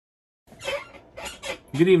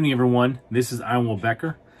Good evening, everyone. This is Will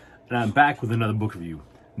Becker, and I'm back with another book review.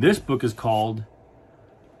 This book is called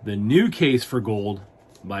The New Case for Gold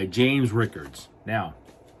by James Rickards. Now,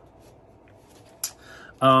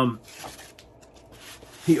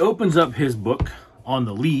 he opens up his book on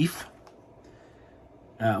the leaf,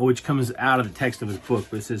 which comes out of the text of his book,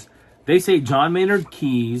 but it says, they say John Maynard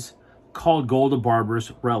Keynes called gold a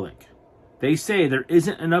barbarous relic. They say there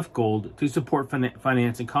isn't enough gold to support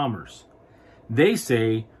finance and commerce. They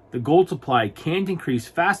say the gold supply can't increase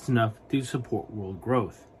fast enough to support world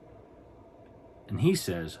growth. And he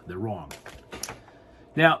says they're wrong.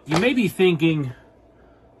 Now, you may be thinking,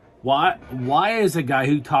 why is a guy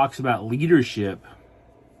who talks about leadership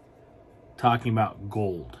talking about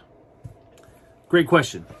gold? Great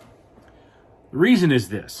question. The reason is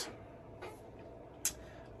this.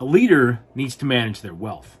 A leader needs to manage their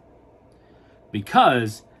wealth.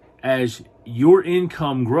 Because as your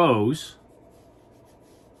income grows,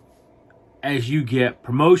 as you get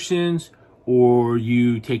promotions or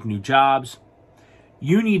you take new jobs,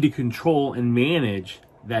 you need to control and manage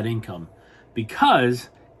that income. Because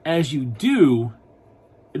as you do,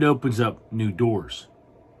 it opens up new doors.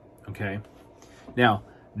 Okay? Now,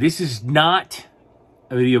 this is not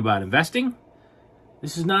a video about investing.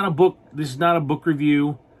 This is not a book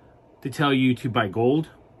review to tell you to buy gold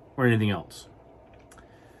or anything else.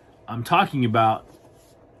 I'm talking about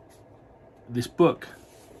this book.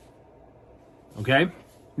 Okay?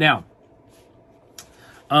 Now,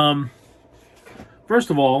 first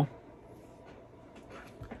of all,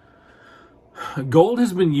 gold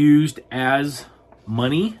has been used as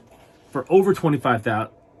money for over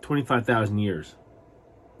 25,000 years.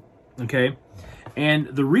 Okay? And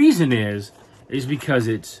the reason is because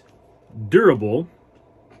it's durable.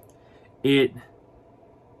 It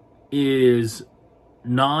doesn't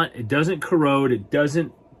corrode, it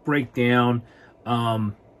doesn't break down.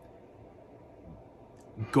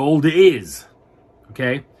 Gold is,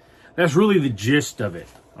 okay? That's really the gist of it,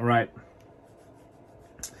 all right?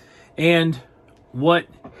 And what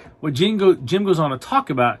Jim goes on to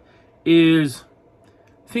talk about is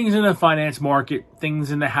things in the finance market,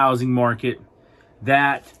 things in the housing market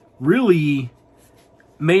that really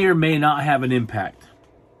may or may not have an impact.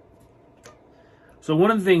 So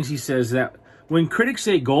one of the things he says that when critics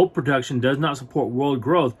say gold production does not support world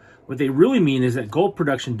growth, what they really mean is that gold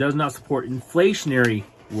production does not support inflationary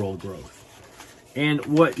world growth. And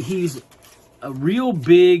what he's a real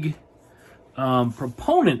big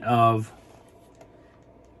proponent of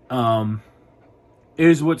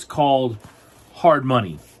is what's called hard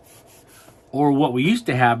money, or what we used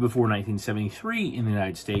to have before 1973 in the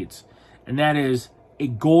United States, and that is a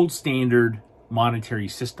gold standard monetary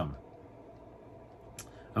system.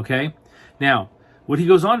 Okay? Now, what he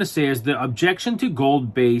goes on to say is the objection to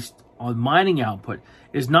gold based on mining output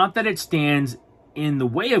is not that it stands in the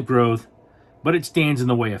way of growth, but it stands in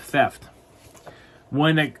the way of theft.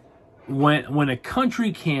 When a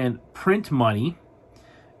country can print money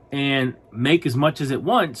and make as much as it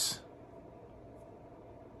wants,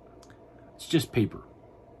 it's just paper.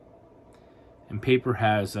 And paper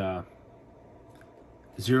has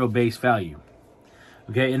zero base value.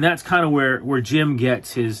 Okay, and that's kind of where Jim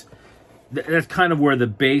gets his. That's kind of where the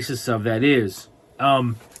basis of that is.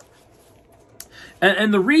 And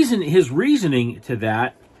the reason, his reasoning to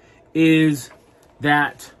that is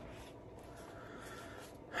that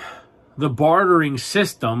the bartering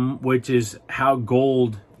system, which is how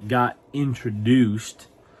gold got introduced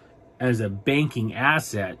as a banking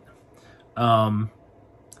asset,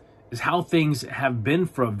 is how things have been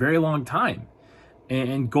for a very long time.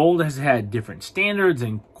 And gold has had different standards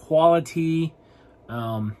and quality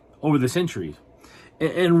over the centuries.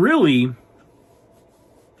 And really,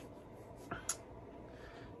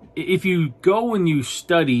 if you go and you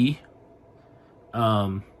study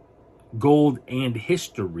gold and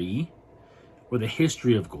history, or the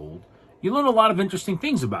history of gold, you learn a lot of interesting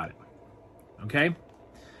things about it. Okay?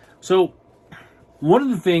 So, one of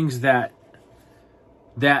the things that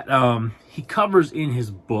he covers in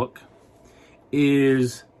his book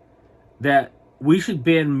is that we should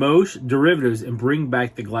ban most derivatives and bring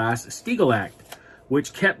back the Glass-Steagall Act,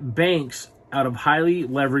 which kept banks out of highly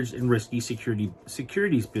leveraged and risky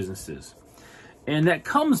securities businesses. And that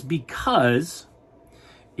comes because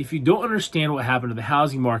if you don't understand what happened to the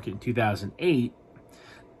housing market in 2008,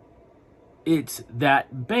 it's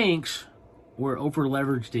that banks were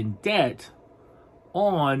over-leveraged in debt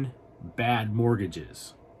on bad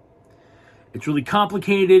mortgages. It's really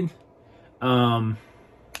complicated.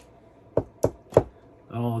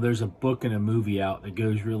 There's a book and a movie out that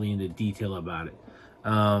goes really into detail about it.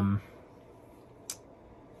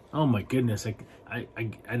 Oh my goodness. I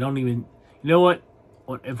don't even, you know what?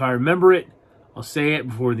 If I remember it, I'll say it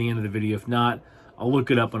before the end of the video. If not, I'll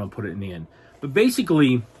look it up and I'll put it in the end. But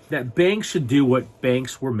basically, that banks should do what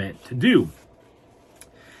banks were meant to do.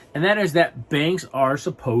 And that is that banks are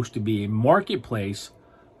supposed to be a marketplace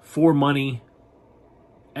for money.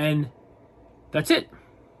 And that's it.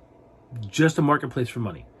 Just a marketplace for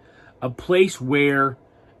money. A place where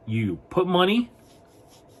you put money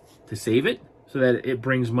to save it so that it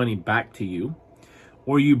brings money back to you.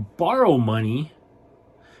 Or you borrow money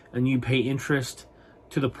and you pay interest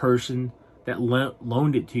to the person that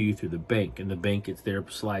loaned it to you through the bank. And the bank gets their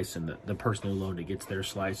slice and the person who loaned it gets their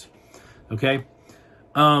slice. Okay?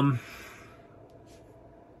 And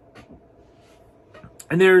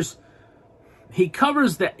he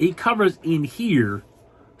covers in here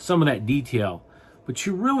some of that detail, but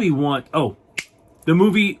you really want, the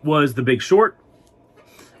movie was The Big Short,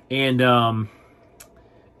 and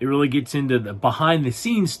it really gets into the behind the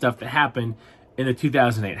scenes stuff that happened in the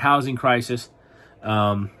 2008 housing crisis,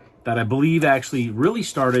 that I believe actually really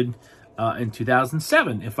started in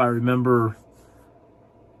 2007, if I remember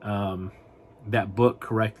that book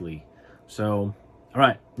correctly. So, all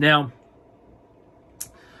right. Now,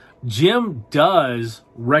 Jim does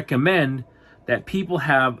recommend that people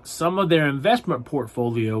have some of their investment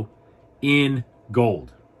portfolio in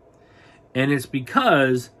gold. And it's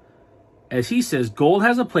because, as he says, gold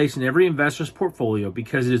has a place in every investor's portfolio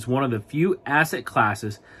because it is one of the few asset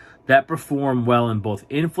classes that perform well in both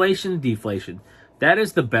inflation and deflation. That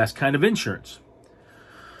is the best kind of insurance.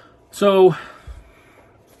 So,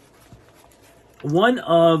 one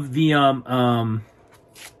of the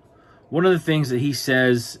things that he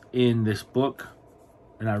says in this book,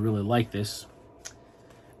 and I really like this,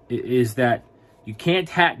 is that you can't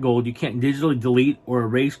hack gold, you can't digitally delete or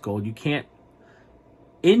erase gold, you can't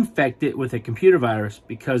infect it with a computer virus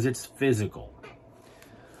because it's physical.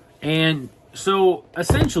 And so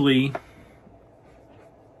essentially,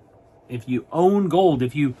 if you own gold,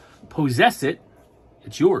 if you possess it,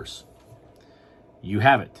 it's yours. You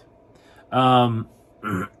have it.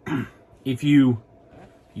 If you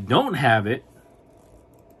don't have it,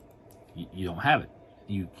 you don't have it.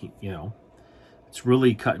 You know, it's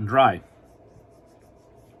really cut and dry.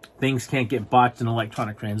 Things can't get botched in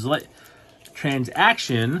electronic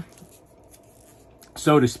transaction,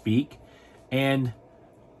 so to speak, and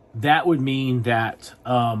that would mean that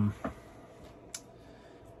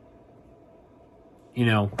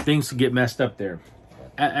things could get messed up there,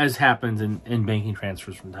 as happens in banking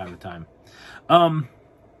transfers from time to time.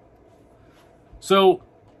 So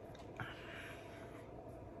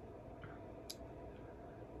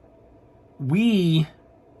we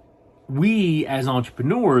as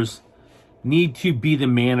entrepreneurs need to be the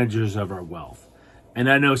managers of our wealth. And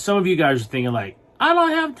I know some of you guys are thinking like, I don't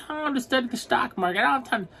have time to study the stock market. I don't have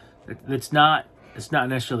time. That's not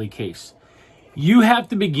necessarily the case. You have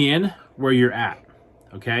to begin where you're at,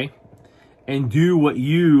 okay? And do what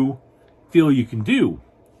you feel you can do.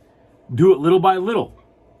 Do it little by little.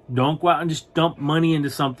 Don't go out and just dump money into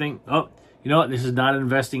something. Oh, you know what? This is not an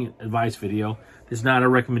investing advice video. This is not a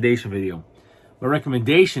recommendation video. My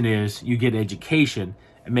recommendation is you get education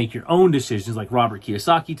and make your own decisions like Robert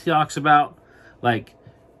Kiyosaki talks about, like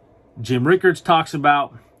Jim Rickards talks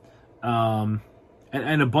about, and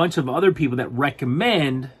a bunch of other people that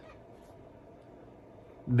recommend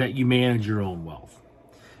that you manage your own wealth.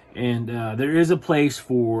 And there is a place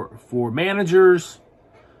for managers,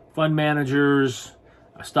 fund managers,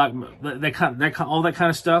 stock, all that kind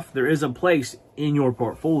of stuff. There is a place in your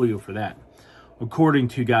portfolio for that, according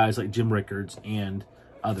to guys like Jim Rickards and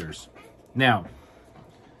others. Now,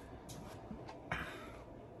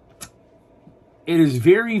 it is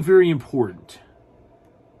very, very important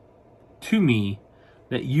to me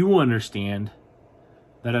that you understand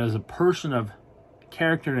that as a person of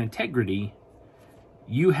character and integrity,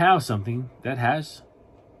 you have something that has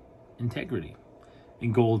integrity.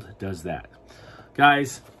 And gold does that.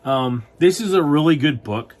 Guys, this is a really good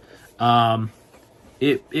book.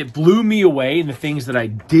 It blew me away in the things that I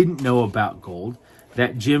didn't know about gold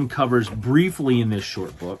that Jim covers briefly in this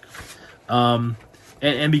short book.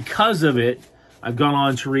 And because of it, I've gone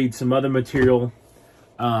on to read some other material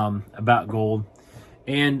about gold.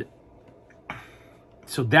 And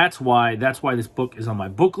so that's why this book is on my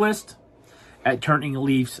book list at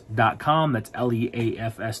turningleafs.com. That's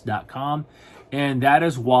leafs.com. And that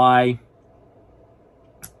is why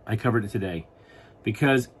I covered it today,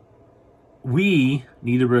 because we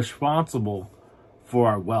need to be responsible for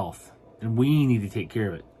our wealth, and we need to take care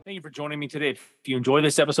of it. Thank you for joining me today. If you enjoyed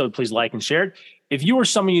this episode, please like and share it. If you or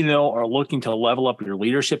someone you know are looking to level up your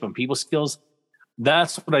leadership and people skills,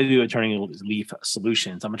 That's what I do at Turning Leaf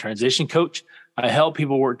Solutions. I'm a transition coach. I help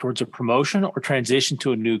people work towards a promotion or transition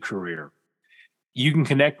to a new career. You can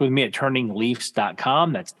connect with me at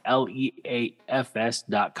turningleafs.com. That's LEAFS.com.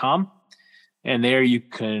 And there you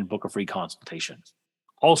can book a free consultation.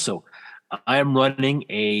 Also, I am running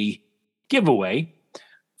a giveaway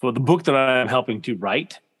for the book that I'm helping to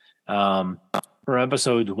write from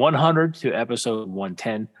episode 100 to episode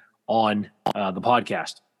 110 on the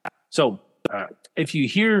podcast. So if you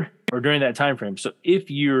hear, or during that time frame, so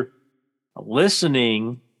if you're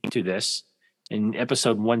listening to this and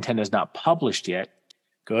episode 110 is not published yet,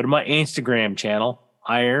 go to my Instagram channel,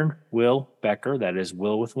 Iron Will Becker, that is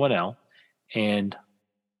Will with one L, and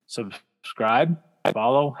subscribe,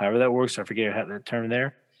 follow, however that works. I forget how that term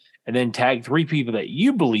there. And then tag 3 people that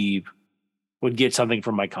you believe would get something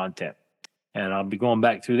from my content. And I'll be going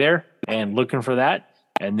back through there and looking for that.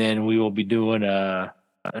 And then we will be doing a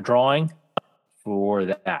drawing for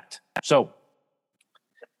that. So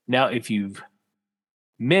now if you've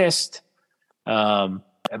missed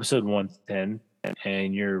episode 110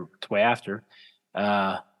 and you're way after,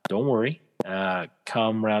 don't worry.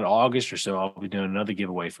 Come around August or so, I'll be doing another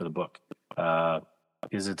giveaway for the book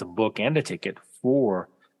because it's a book and a ticket for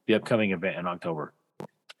the upcoming event in October.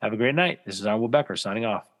 Have a great night. This is Arnold Becker signing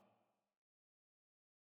off.